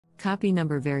Copy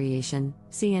number variation,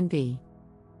 CNV.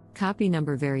 Copy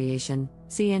number variation,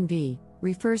 CNV,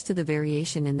 refers to the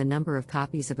variation in the number of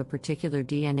copies of a particular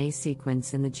DNA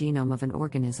sequence in the genome of an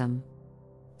organism.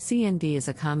 CNV is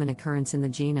a common occurrence in the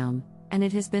genome, and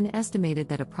it has been estimated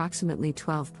that approximately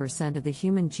 12% of the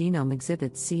human genome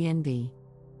exhibits CNV.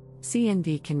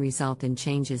 CNV can result in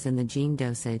changes in the gene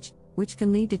dosage, which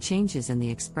can lead to changes in the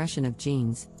expression of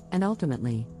genes, and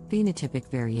ultimately,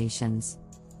 phenotypic variations.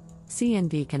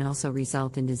 CNV can also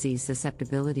result in disease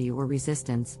susceptibility or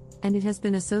resistance, and it has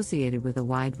been associated with a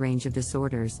wide range of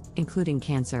disorders, including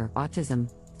cancer,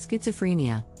 autism,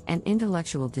 schizophrenia, and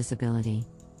intellectual disability.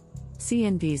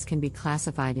 CNVs can be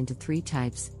classified into three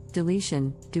types: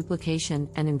 deletion, duplication,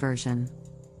 and inversion.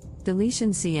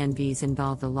 Deletion CNVs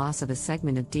involve the loss of a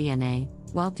segment of DNA,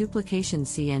 while duplication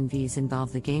CNVs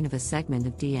involve the gain of a segment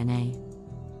of DNA.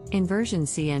 Inversion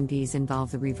CNVs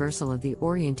involve the reversal of the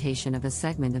orientation of a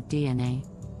segment of DNA.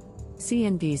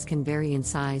 CNVs can vary in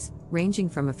size, ranging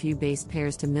from a few base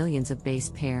pairs to millions of base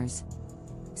pairs.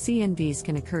 CNVs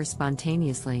can occur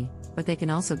spontaneously, but they can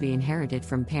also be inherited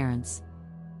from parents.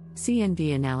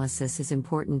 CNV analysis is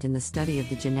important in the study of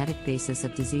the genetic basis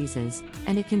of diseases,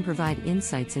 and it can provide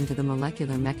insights into the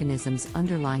molecular mechanisms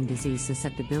underlying disease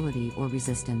susceptibility or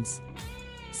resistance.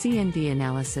 CNV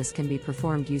analysis can be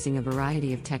performed using a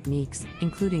variety of techniques,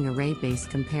 including array-based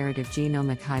comparative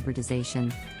genomic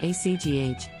hybridization,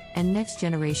 ACGH, and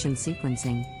next-generation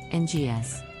sequencing,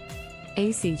 NGS.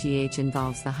 ACGH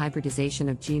involves the hybridization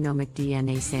of genomic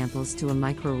DNA samples to a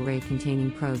microarray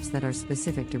containing probes that are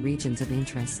specific to regions of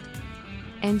interest.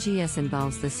 NGS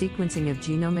involves the sequencing of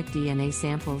genomic DNA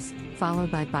samples, followed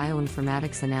by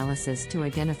bioinformatics analysis to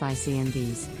identify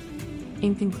CNVs.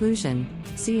 In conclusion,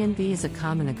 CNV is a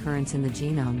common occurrence in the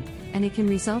genome, and it can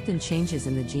result in changes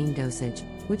in the gene dosage,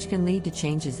 which can lead to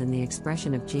changes in the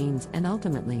expression of genes and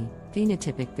ultimately,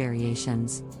 phenotypic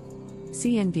variations.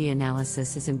 CNV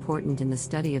analysis is important in the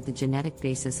study of the genetic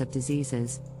basis of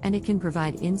diseases, and it can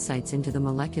provide insights into the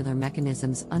molecular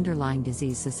mechanisms underlying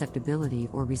disease susceptibility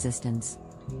or resistance.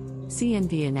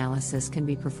 CNV analysis can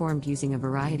be performed using a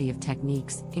variety of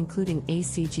techniques, including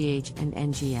ACGH and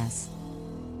NGS.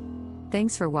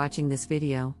 Thanks for watching this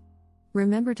video.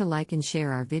 Remember to like and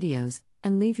share our videos,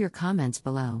 and leave your comments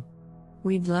below.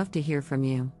 We'd love to hear from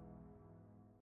you.